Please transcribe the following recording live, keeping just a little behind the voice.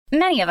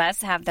Many of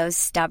us have those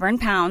stubborn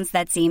pounds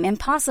that seem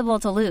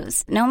impossible to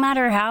lose, no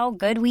matter how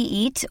good we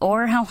eat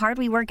or how hard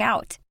we work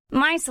out.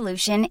 My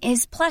solution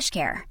is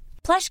PlushCare.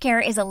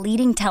 PlushCare is a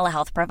leading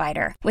telehealth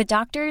provider with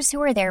doctors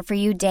who are there for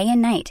you day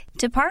and night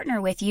to partner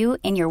with you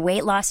in your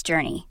weight loss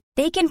journey.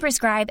 They can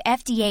prescribe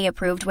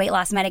FDA-approved weight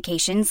loss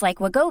medications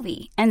like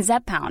Wegovy and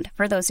Zepbound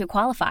for those who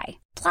qualify.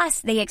 Plus,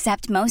 they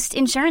accept most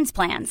insurance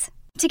plans.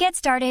 To get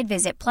started,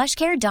 visit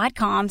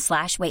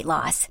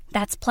plushcare.com/weightloss.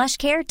 That's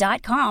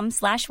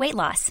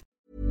plushcare.com/weightloss.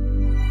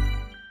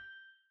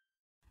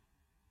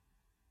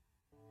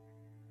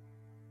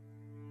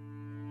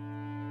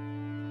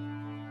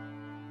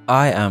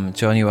 I am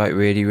Johnny White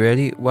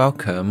Really.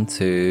 Welcome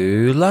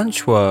to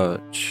Lunch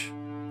Watch.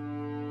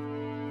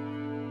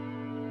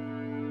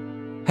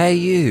 Hey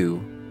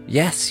you.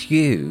 Yes,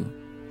 you.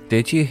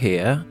 Did you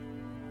hear?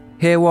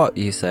 Hear what,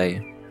 you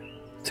say?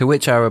 To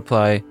which I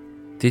reply,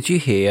 did you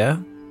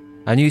hear?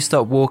 And you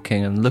stop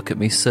walking and look at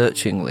me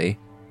searchingly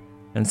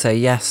and say,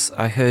 yes,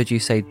 I heard you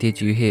say, did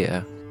you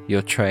hear?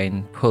 Your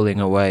train pulling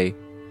away.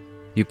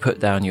 You put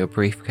down your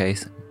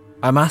briefcase.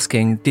 I'm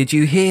asking, did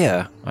you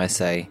hear? I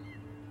say.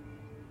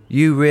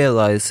 You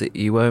realise that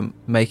you won't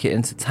make it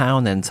into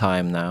town in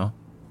time now,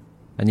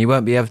 and you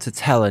won't be able to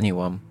tell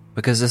anyone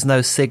because there's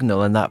no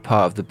signal in that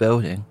part of the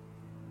building,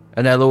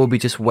 and they'll all be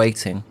just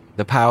waiting,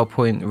 the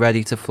PowerPoint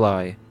ready to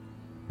fly,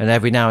 and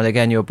every now and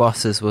again your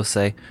bosses will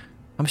say,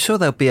 I'm sure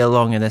they'll be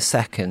along in a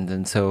second,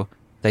 until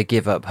they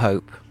give up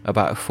hope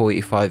about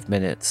 45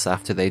 minutes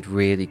after they'd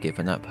really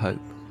given up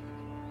hope.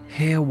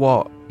 Hear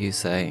what, you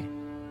say?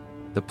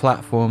 The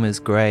platform is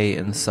grey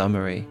and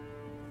summery.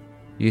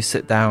 You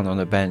sit down on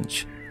a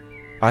bench.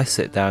 I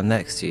sit down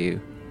next to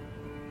you.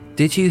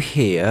 Did you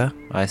hear?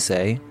 I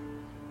say.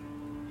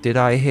 Did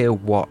I hear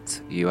what?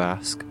 You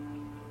ask,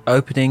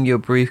 opening your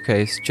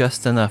briefcase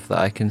just enough that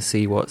I can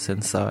see what's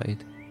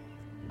inside.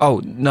 Oh,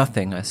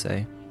 nothing, I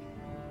say.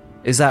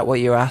 Is that what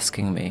you're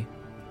asking me?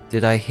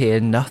 Did I hear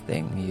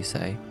nothing? You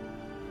say.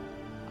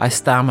 I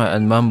stammer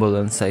and mumble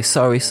and say,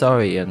 sorry,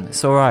 and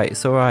it's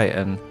alright,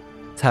 and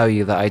tell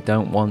you that I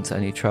don't want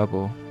any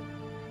trouble.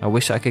 I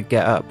wish I could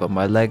get up, but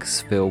my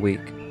legs feel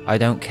weak. I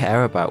don't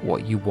care about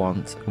what you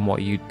want and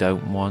what you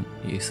don't want,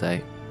 you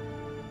say.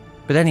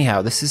 But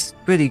anyhow, this is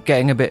really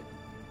getting a bit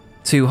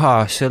too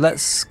harsh, so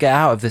let's get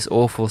out of this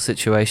awful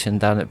situation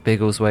down at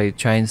Biggleswade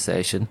train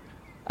station.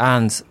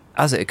 And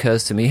as it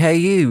occurs to me, hey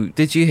you,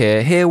 did you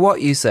hear? Hear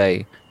what, you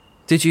say?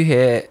 Did you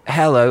hear?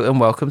 Hello and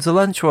welcome to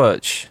Lunch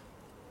Watch.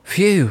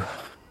 Phew,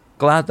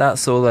 glad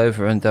that's all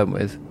over and done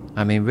with.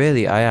 I mean,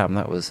 really I am,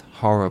 that was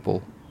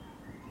horrible.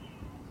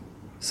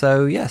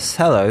 So yes,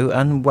 hello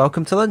and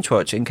welcome to Lunch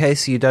Watch. In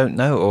case you don't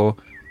know or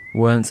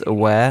weren't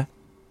aware,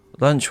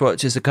 Lunch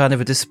Watch is a kind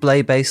of a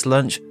display-based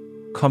lunch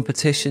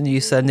competition.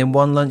 You send in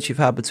one lunch you've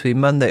had between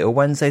Monday or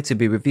Wednesday to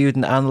be reviewed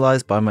and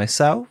analysed by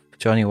myself,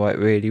 Johnny White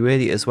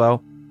Really, as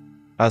well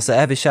as the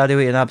ever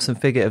shadowy and absent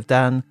figure of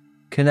Dan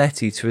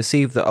Canetti, to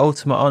receive the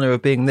ultimate honour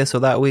of being this or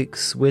that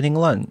week's winning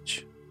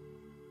lunch.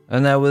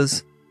 And there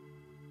was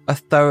a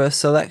thorough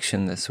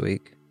selection this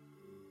week,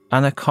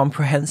 and a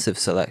comprehensive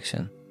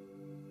selection.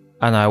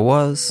 And I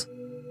was,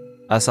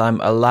 as I'm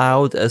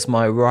allowed as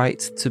my right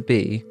to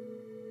be,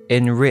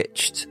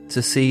 enriched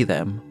to see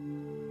them.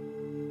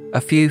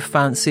 A few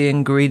fancy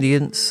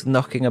ingredients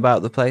knocking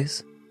about the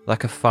place,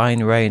 like a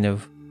fine rain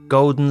of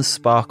golden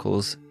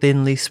sparkles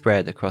thinly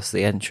spread across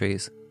the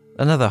entries.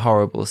 Another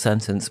horrible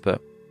sentence,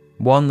 but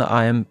one that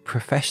I am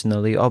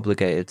professionally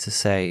obligated to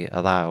say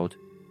aloud.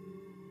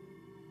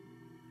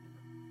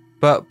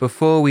 But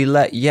before we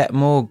let yet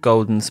more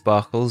golden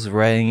sparkles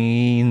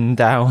rain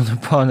down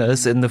upon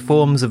us in the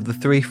forms of the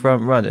three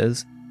front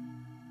runners,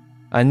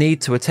 I need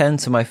to attend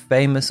to my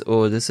famous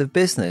orders of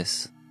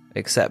business,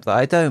 except that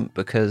I don't,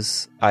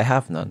 because I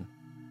have none.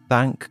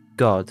 Thank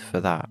God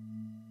for that.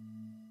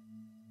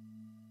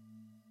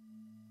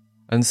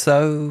 And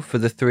so for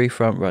the three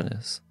front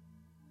runners.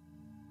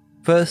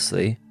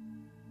 Firstly,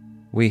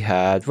 we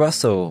had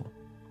Russell.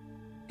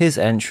 His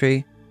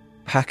entry,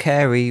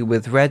 Paccheri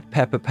with red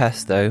pepper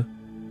pesto,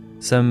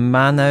 some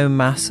mano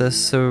masa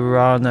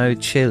serrano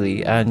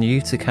chili and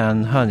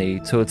Yucatan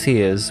honey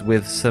tortillas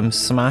with some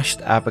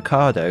smashed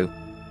avocado,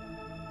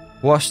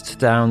 washed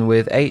down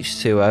with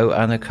H2O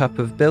and a cup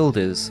of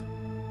Builders.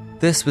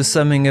 This was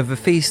something of a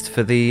feast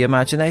for the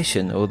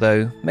imagination,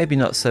 although maybe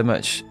not so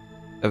much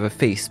of a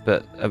feast,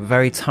 but a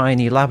very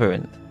tiny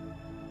labyrinth.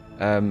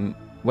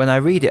 When I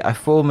read it, I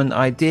form an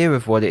idea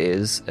of what it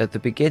is at the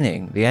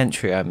beginning, the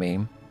entry I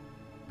mean,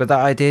 but that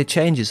idea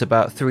changes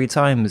about 3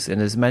 times in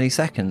as many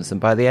seconds,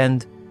 and by the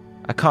end,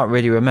 I can't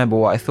really remember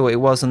what I thought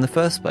it was in the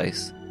first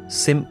place.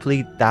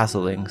 Simply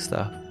dazzling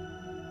stuff.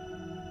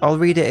 I'll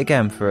read it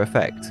again for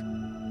effect.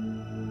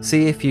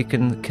 See if you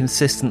can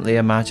consistently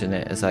imagine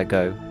it as I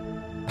go.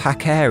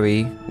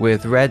 Paccheri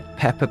with red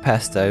pepper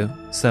pesto,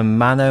 some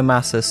mano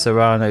masa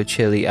serrano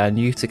chili and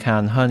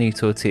Yucatan honey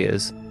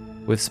tortillas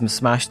with some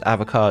smashed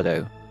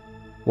avocado,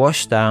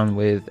 washed down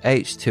with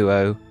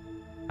H2O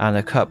and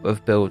a cup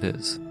of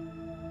Builders.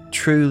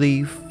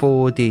 Truly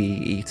 4D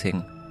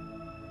eating.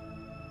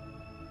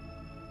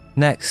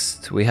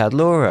 Next, we had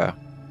Laura.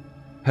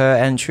 Her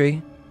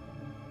entry: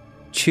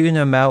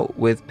 tuna melt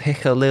with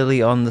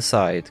piccalilli on the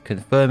side,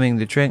 confirming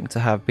the drink to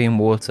have been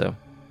water.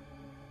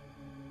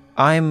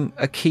 I'm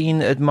a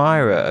keen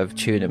admirer of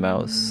tuna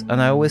melts,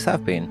 and I always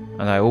have been,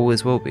 and I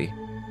always will be.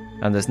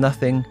 And there's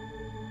nothing,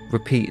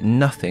 repeat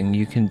nothing,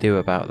 you can do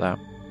about that.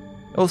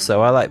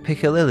 Also, I like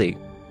piccalilli,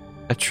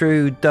 a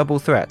true double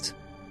threat.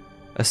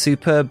 A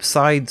superb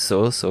side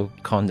sauce, or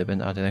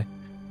condiment, I don't know.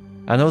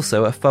 And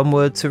also a fun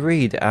word to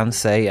read and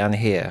say and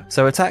hear.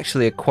 So it's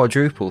actually a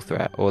quadruple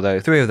threat, although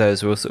 3 of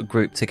those are all sort of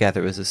grouped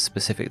together as a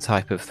specific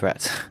type of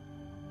threat.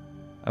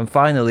 And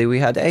finally we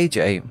had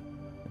AJ.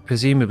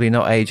 Presumably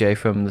not AJ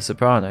from The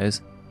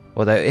Sopranos,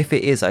 although if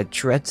it is, I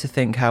dread to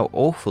think how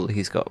awful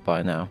he's got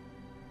by now.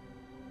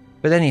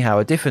 But anyhow,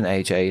 a different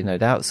AJ, no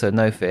doubt, so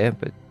no fear.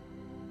 But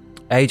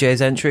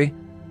AJ's entry: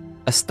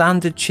 a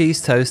standard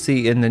cheese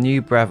toastie in the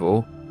new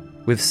Breville,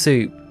 with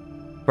soup,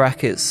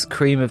 brackets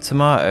cream of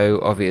tomato,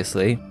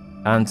 obviously,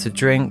 and to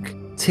drink,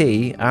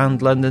 tea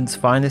and London's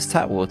finest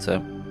tap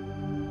water.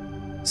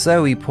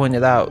 Zoe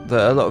pointed out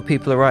that a lot of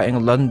people are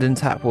writing London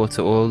tap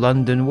water or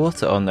London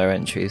water on their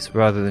entries,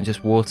 rather than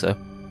just water.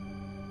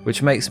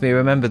 Which makes me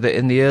remember that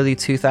in the early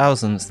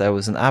 2000s there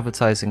was an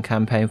advertising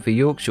campaign for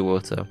Yorkshire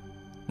Water,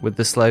 with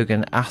the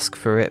slogan, "Ask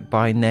for it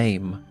by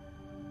name."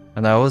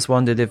 And I always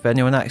wondered if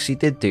anyone actually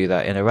did do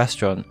that in a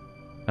restaurant,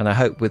 and I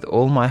hope with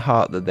all my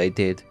heart that they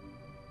did.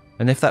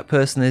 And if that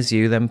person is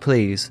you, then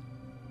please,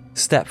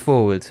 step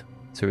forward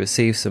to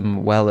receive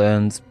some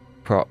well-earned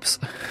props.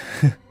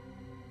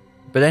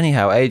 But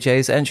anyhow,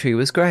 AJ's entry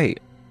was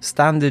great.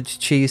 Standard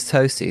cheese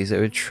toasties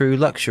are a true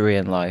luxury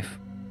in life.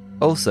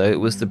 Also, it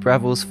was the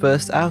Breville's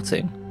first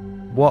outing.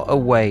 What a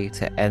way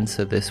to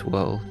enter this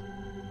world.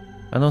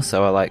 And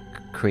also, I like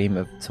cream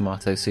of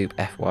tomato soup,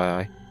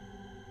 FYI.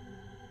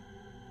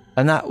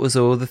 And that was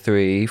all the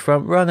 3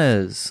 front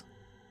runners.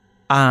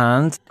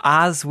 And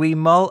as we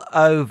mull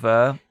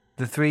over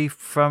the 3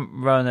 front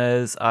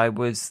runners, I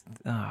was...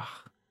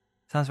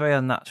 sounds very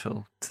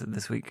unnatural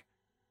this week.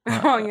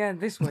 Oh yeah,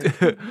 this week.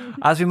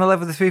 As we mull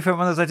over the 3 front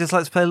runners, I'd just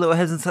like to play a little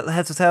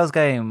heads or tails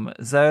game.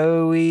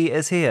 Zoe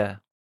is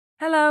here.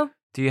 Hello.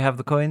 Do you have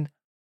the coin?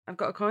 I've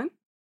got a coin.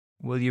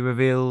 Will you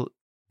reveal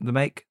the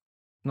make?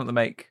 Not the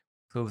make.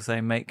 It's all the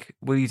same make.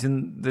 Will you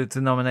the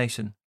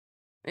denomination?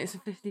 It's a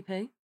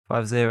 50p.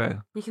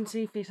 50. You can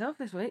see for yourself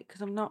this week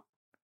because I'm not.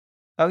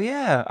 Oh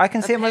yeah, I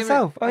can see it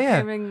myself. Oh yeah.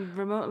 Appearing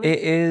remotely. It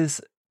is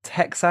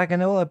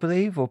hexagonal, I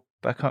believe, or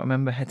I can't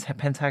remember.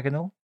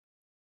 Pentagonal.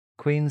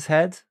 Queen's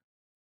head,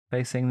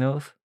 facing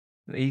north,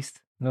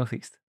 east,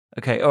 northeast.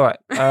 Okay, all right.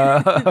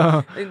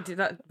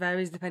 That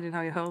varies depending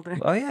how you hold it.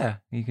 Oh yeah,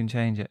 you can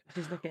change it.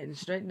 Just looking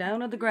straight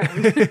down at the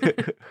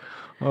ground.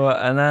 All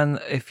right, and then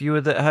if you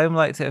would at home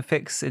like to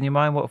fix in your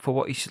mind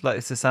what you should like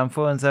this to stand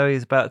for, and Zoe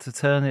is about to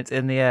turn it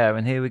in the air,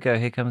 and here we go.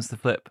 Here comes the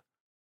flip.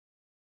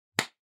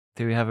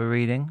 Do we have a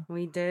reading?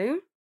 We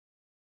do.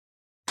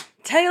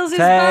 Tails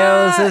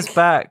is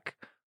back.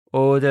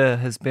 Order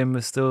has been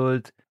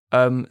restored.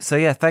 So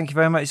yeah, thank you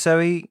very much,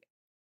 Zoe,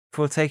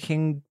 for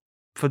doing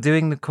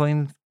the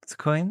coin to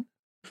coin.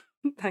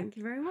 Thank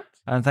you very much.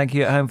 And thank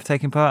you at home for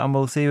taking part, and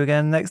we'll see you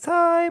again next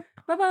time.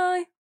 Bye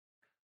bye.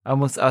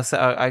 And I'll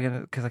say,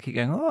 because I keep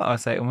going, I'll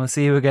say, and we'll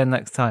see you again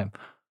next time.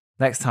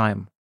 Next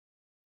time.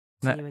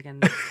 See you again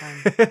next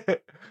time.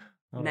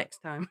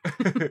 Next time.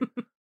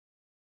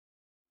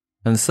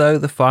 And so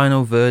the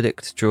final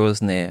verdict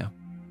draws near.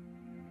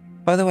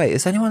 By the way,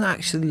 is anyone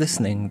actually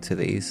listening to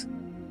these?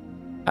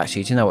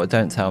 Actually, do you know what?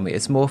 Don't tell me.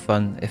 It's more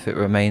fun if it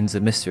remains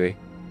a mystery.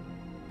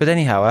 But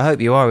anyhow, I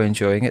hope you are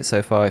enjoying it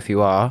so far if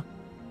you are.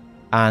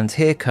 And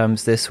here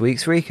comes this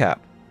week's recap.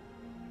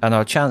 And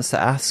our chance to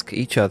ask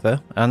each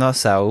other and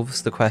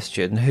ourselves the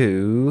question,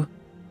 who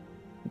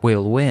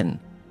will win?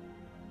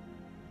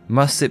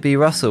 Must it be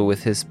Russell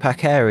with his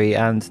Pacari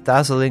and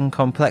dazzling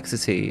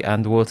complexity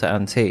and water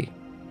and tea?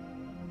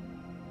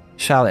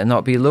 Shall it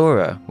not be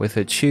Laura with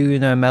her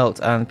tuna melt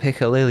and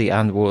piccalilli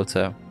and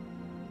water?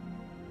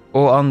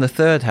 Or on the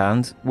third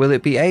hand, will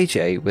it be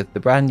AJ with the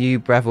brand new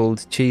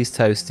Brevilled cheese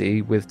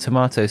toastie with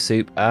tomato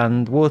soup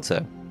and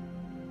water?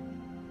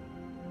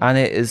 And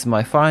it is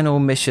my final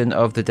mission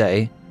of the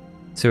day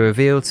to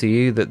reveal to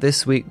you that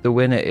this week the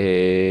winner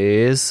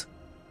is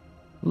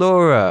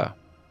Laura.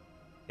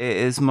 It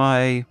is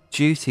my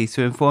duty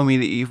to inform you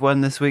that you've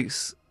won this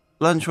week's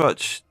Lunch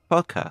Watch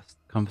podcast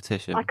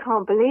competition. I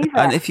can't believe it.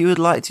 And if you would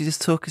like to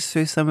just talk us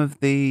through some of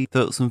the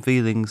thoughts and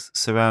feelings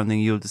surrounding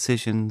your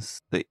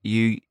decisions that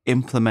you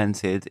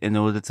implemented in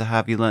order to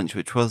have your lunch,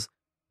 which was,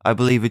 I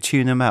believe, a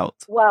tuna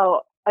melt.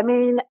 Well, I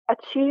mean, a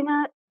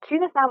tuna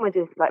sandwich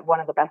is like one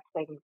of the best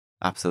things.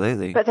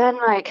 Absolutely. But then,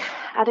 like,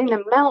 adding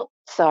the melt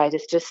side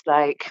is just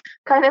like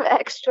kind of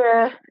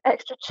extra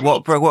cheap.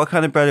 What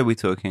kind of bread are we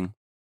talking?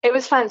 It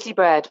was fancy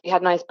bread. We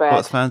had nice bread.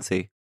 What's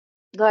fancy?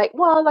 Like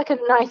a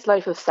nice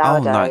loaf of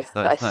sourdough that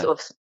I sort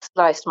of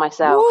sliced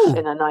myself. Ooh.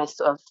 In a nice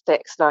sort of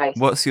thick slice.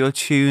 What's your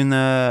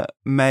tuna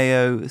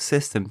mayo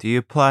system? Do you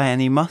apply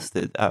any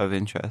mustard out of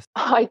interest?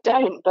 I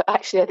don't, but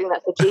actually I think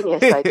that's a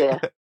genius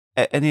idea.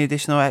 Any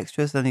additional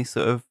extras? Any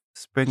sort of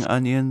spring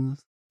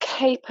onions.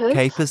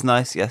 Capers,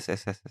 nice. Yes.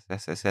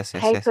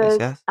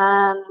 Capers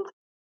and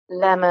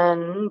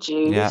lemon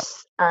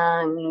juice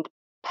and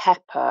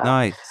pepper.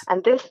 Nice.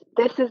 And this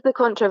is the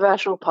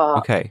controversial part.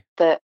 Okay.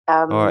 That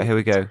all right, here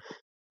we go.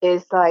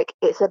 Is like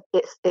it's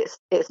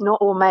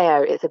not all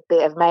mayo. It's a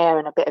bit of mayo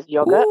and a bit of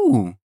yogurt.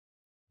 Ooh.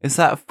 Is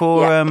that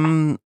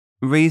for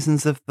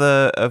reasons of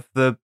the?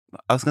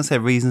 I was going to say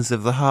reasons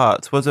of the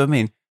heart. What do I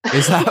mean?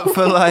 Is that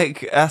for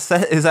like?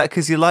 Is that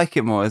because you like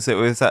it more? Is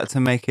that to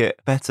make it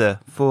better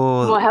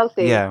for more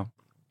healthy? Yeah.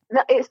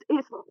 No, it's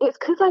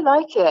because I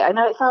like it. I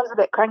know it sounds a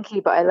bit cranky,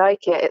 but I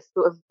like it. It's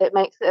sort of it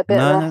makes it a bit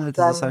less. No, it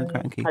doesn't sound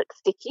cranky. Like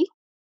sticky.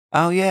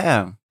 Oh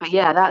yeah. But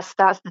yeah, that's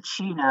the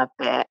tuna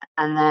bit,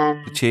 and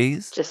then the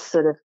cheese. Just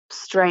sort of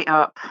straight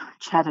up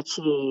cheddar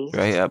cheese.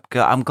 Straight up.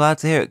 I'm glad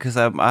to hear it because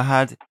I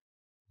had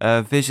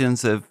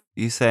visions of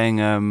you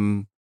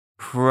saying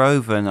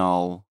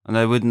provenol, and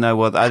I wouldn't know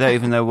what. I don't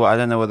even know what. I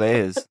don't know what that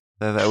is. Is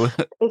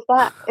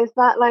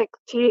that like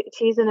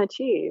cheese in a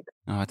tube?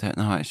 Oh, I don't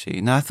know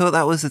actually. No, I thought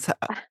that was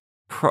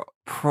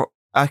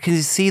I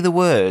can see the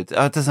word.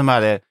 Oh, it doesn't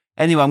matter.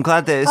 Anyway, I'm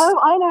glad that it's... Oh,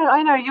 I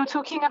know. You're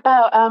talking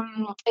about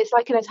it's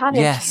like an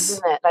Italian cheese,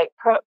 isn't it? Like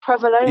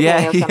provolone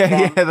or something.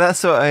 Yeah.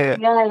 That's what I.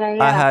 Yeah.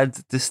 I had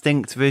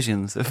distinct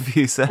visions of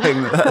you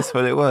saying that's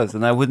what it was,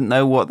 and I wouldn't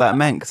know what that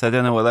meant because I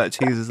don't know what that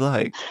cheese is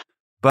like.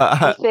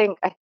 But I think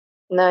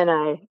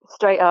no,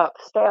 straight up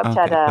okay,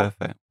 cheddar.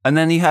 Perfect. And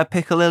then you had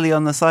piccalilli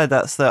on the side.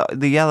 That's the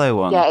yellow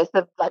one. Yeah, it's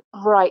the like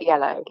bright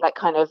yellow, like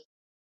kind of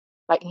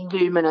like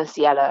luminous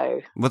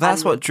yellow. Well,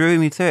 that's what drew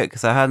me to it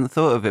because I hadn't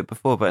thought of it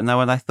before. But now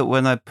when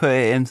I put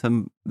it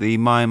into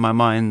my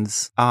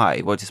mind's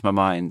eye, well, just my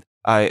mind,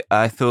 I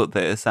thought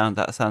that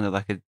that sounded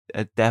like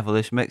a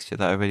devilish mixture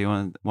that I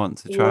really want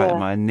to try at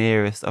my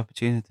nearest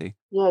opportunity.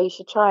 Yeah, you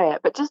should try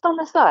it, but just on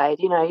the side.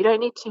 You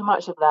don't need too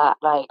much of that.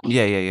 Like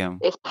yeah.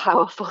 It's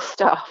powerful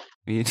stuff.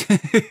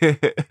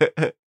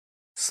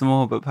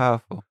 Small but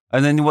powerful.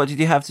 And then what did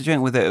you have to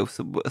drink with it?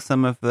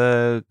 Some of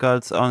the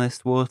God's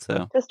honest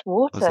water. Just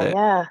water,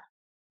 yeah.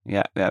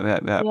 Yeah.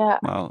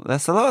 Well,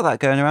 there's a lot of that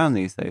going around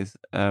these days.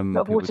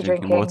 People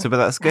drinking water, but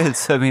that's good.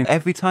 So, I mean,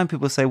 every time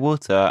people say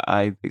water,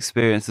 I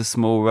experience a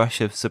small rush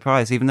of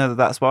surprise, even though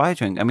that's what I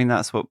drink. I mean,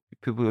 that's what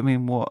people. I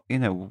mean, what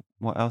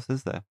else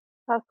is there?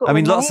 I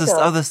mean, lots of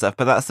other stuff,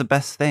 but that's the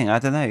best thing. I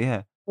don't know.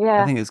 Yeah.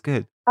 I think it's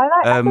good.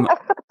 I think a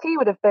cup of tea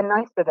would have been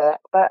nice with it,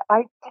 but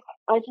I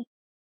just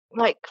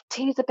like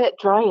tea's a bit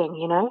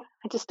drying,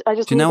 I just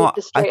do you know what?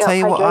 I tell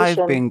you hydration. What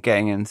I've been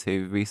getting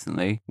into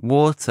recently: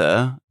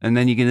 water, and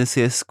then you're going to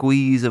see a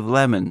squeeze of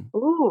lemon.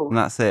 Ooh, and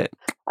that's it.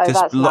 Oh, just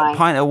that's nice.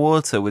 Pint of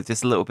water with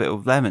just a little bit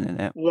of lemon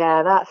in it.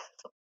 Yeah,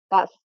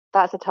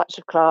 that's a touch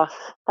of class.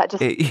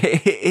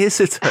 It is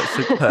a touch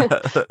of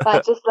class.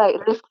 That just like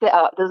lifts it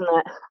up, doesn't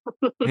it?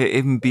 It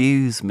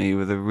imbues me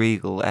with a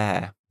regal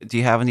air. Do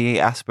you have any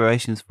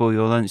aspirations for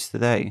your lunch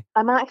today?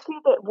 I'm actually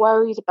a bit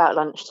worried about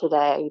lunch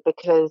today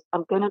because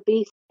I'm going to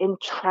be in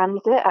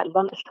transit at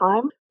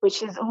lunchtime,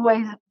 which is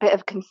always a bit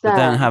of concern. But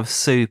don't have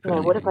soup.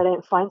 What if I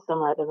don't find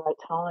somewhere at the right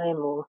time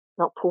or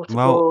not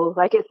portable?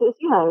 Like it's a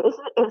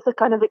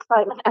kind of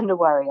excitement and a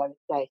worry, I would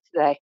say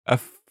today. A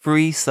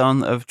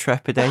frisson of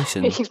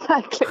trepidation.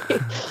 Exactly.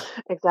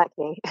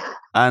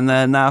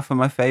 And now for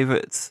my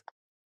favourite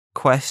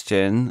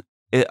question.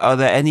 Are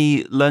there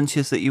any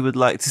lunches that you would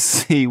like to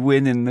see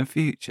win in the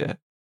future?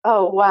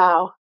 Oh,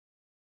 wow.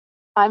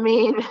 I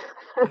mean,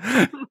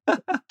 I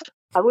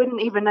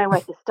wouldn't even know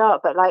where to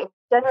start, but like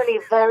generally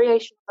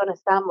variations on a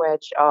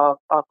sandwich are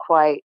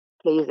quite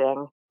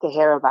pleasing to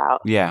hear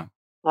about. Yeah.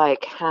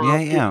 Like how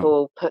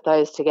people put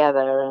those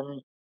together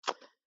and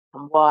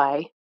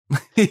why.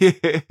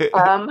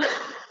 And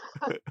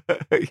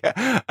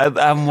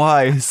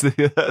why?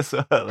 That's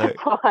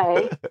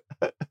why.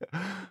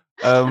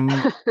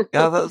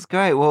 Yeah, that's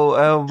great.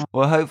 Well,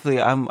 hopefully,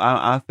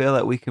 I feel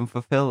like we can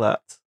fulfill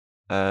that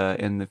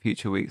in the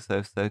future weeks.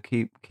 So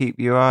keep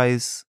your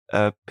eyes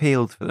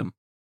peeled for them.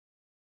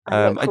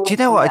 Do you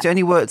know what? I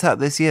only worked out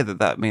this year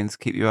that means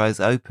keep your eyes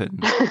open.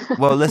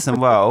 Well,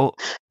 listen. Well,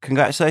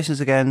 congratulations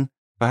again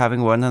for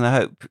having won, and I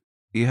hope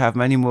you have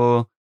many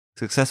more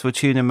successful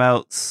tuna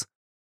melts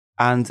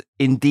and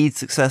indeed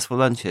successful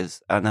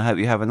lunches. And I hope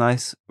you have a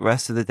nice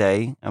rest of the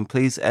day. And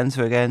please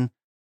enter again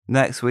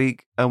next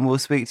week, and we'll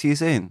speak to you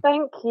soon.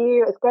 Thank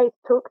you. It's great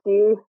to talk to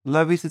you.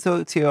 Lovely to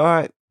talk to you. All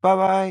right.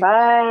 Bye-bye.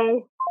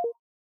 Bye.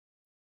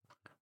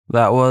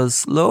 That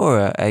was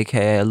Laura,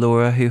 aka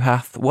Laura Who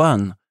Hath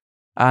Won.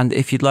 And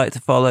if you'd like to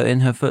follow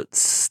in her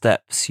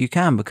footsteps, you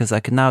can, because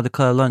I can now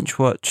declare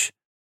Lunchwatch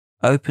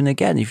open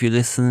again. If you're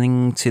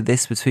listening to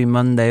this between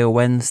Monday or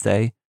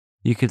Wednesday,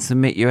 you can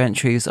submit your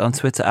entries on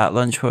Twitter at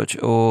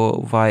Lunchwatch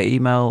or via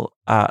email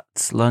at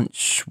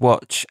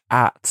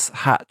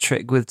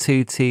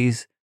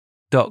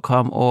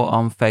lunchwatch@hattrickwith2ts.com or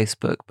on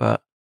Facebook.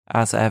 But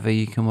as ever,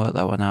 you can work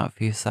that one out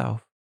for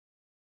yourself.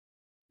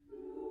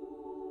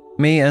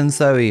 Me and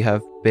Zoe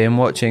have been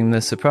watching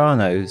The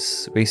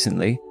Sopranos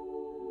recently.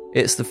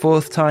 It's the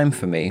 4th time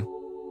for me,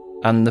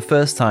 and the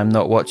first time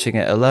not watching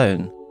it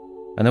alone.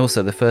 and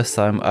also the first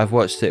time I've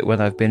watched it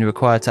when I've been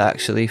required to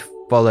actually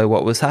follow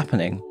what was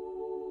happening.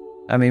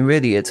 I mean,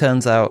 really, it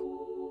turns out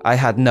I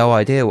had no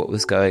idea what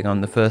was going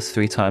on the first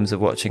 3 times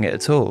of watching it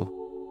at all.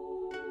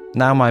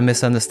 Now my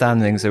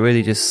misunderstandings are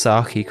really just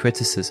sarky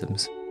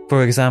criticisms.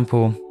 For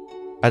example,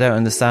 I don't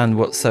understand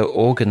what's so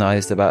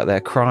organised about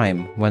their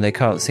crime when they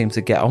can't seem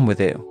to get on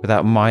with it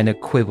without minor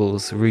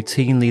quibbles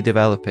routinely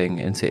developing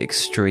into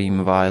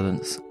extreme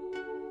violence.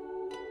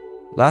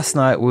 Last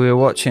night we were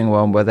watching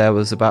one where there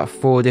was about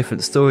 4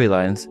 different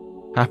storylines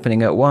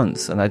happening at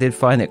once, and I did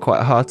find it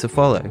quite hard to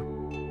follow.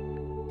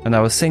 And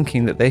I was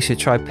thinking that they should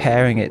try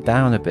paring it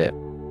down a bit,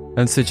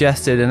 and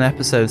suggested an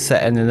episode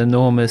set in an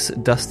enormous,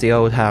 dusty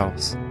old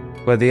house,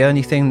 where the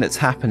only thing that's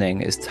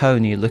happening is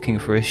Tony looking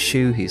for a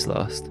shoe he's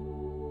lost.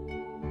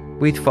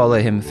 We'd follow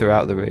him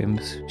throughout the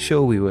rooms,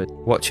 sure we would,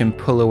 watch him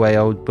pull away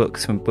old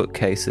books from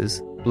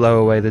bookcases,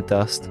 blow away the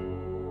dust,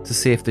 to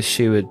see if the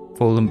shoe had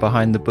fallen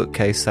behind the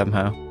bookcase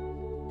somehow.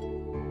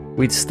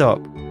 We'd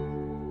stop,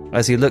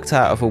 as he looked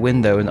out of a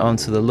window and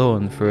onto the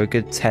lawn for a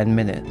good 10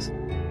 minutes.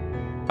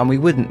 And we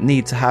wouldn't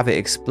need to have it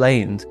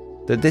explained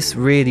that this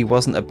really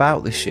wasn't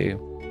about the shoe,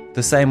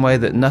 the same way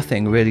that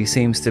nothing really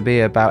seems to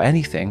be about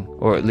anything,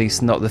 or at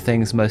least not the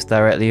things most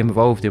directly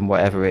involved in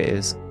whatever it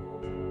is.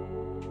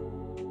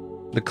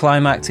 The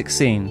climactic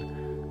scene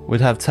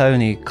would have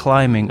Tony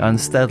climbing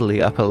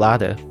unsteadily up a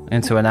ladder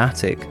into an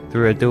attic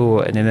through a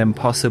door in an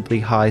impossibly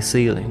high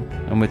ceiling,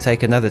 and would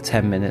take another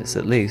 10 minutes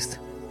at least.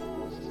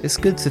 It's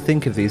good to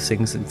think of these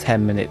things in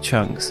 10-minute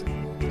chunks.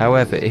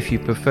 However, if you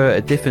prefer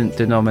a different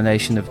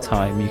denomination of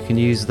time, you can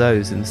use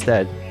those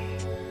instead.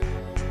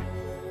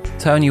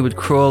 Tony would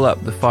crawl up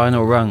the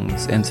final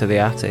rungs into the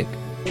attic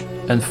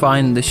and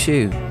find the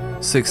shoe.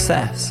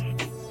 Success!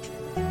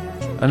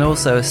 And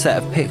also a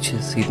set of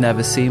pictures he'd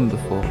never seen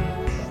before,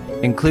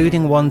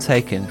 including one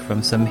taken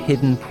from some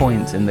hidden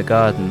point in the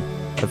garden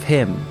of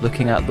him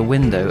looking out the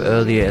window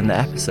earlier in the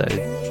episode.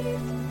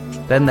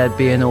 Then there'd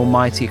be an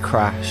almighty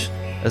crash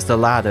as the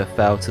ladder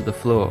fell to the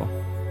floor,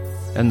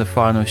 and the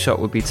final shot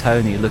would be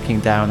Tony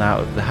looking down out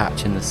of the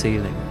hatch in the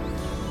ceiling.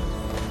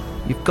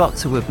 You've got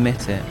to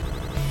admit it,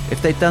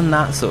 if they'd done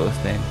that sort of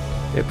thing,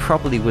 it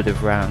probably would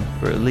have ran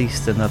for at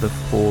least another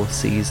 4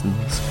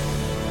 seasons.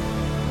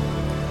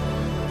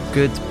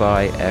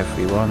 Goodbye,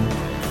 everyone.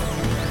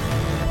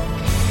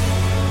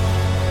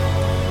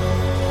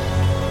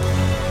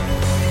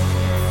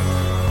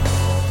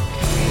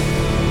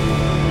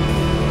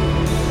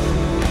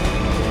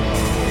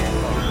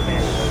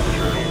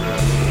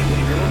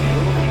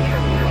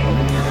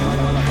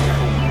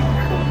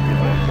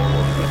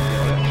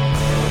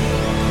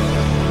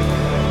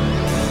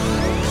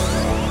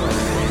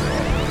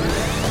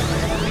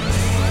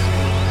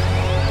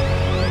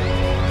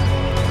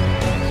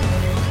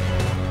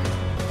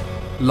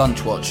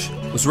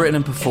 Lunchwatch was written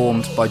and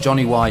performed by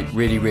Johnny White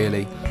Really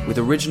Really, with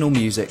original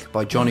music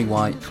by Johnny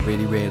White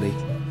Really Really.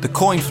 The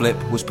coin flip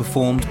was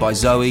performed by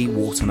Zoe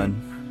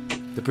Waterman.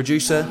 The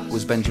producer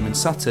was Benjamin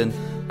Sutton,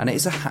 and it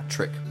is a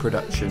hat-trick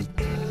production.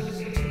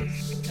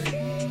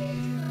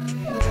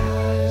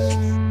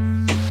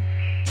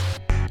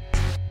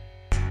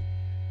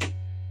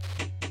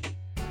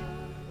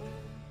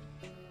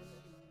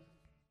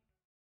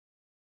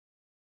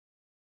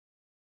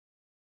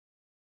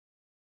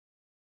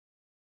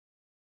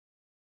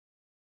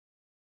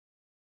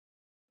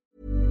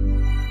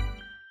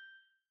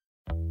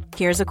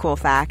 Here's a cool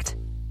fact.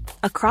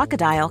 A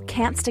crocodile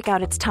can't stick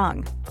out its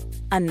tongue.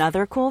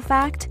 Another cool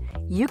fact,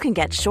 you can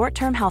get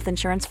short-term health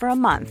insurance for a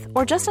month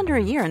or just under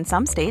a year in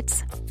some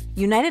states.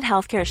 United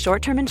Healthcare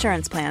short-term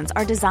insurance plans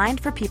are designed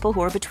for people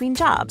who are between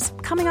jobs,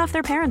 coming off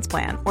their parents'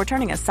 plan, or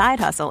turning a side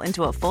hustle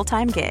into a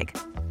full-time gig.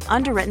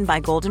 Underwritten by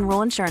Golden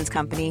Rule Insurance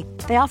Company,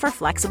 they offer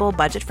flexible,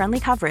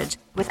 budget-friendly coverage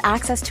with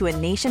access to a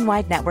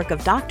nationwide network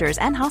of doctors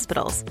and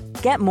hospitals.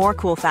 Get more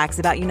cool facts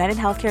about United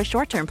Healthcare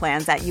short-term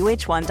plans at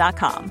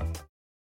uh1.com.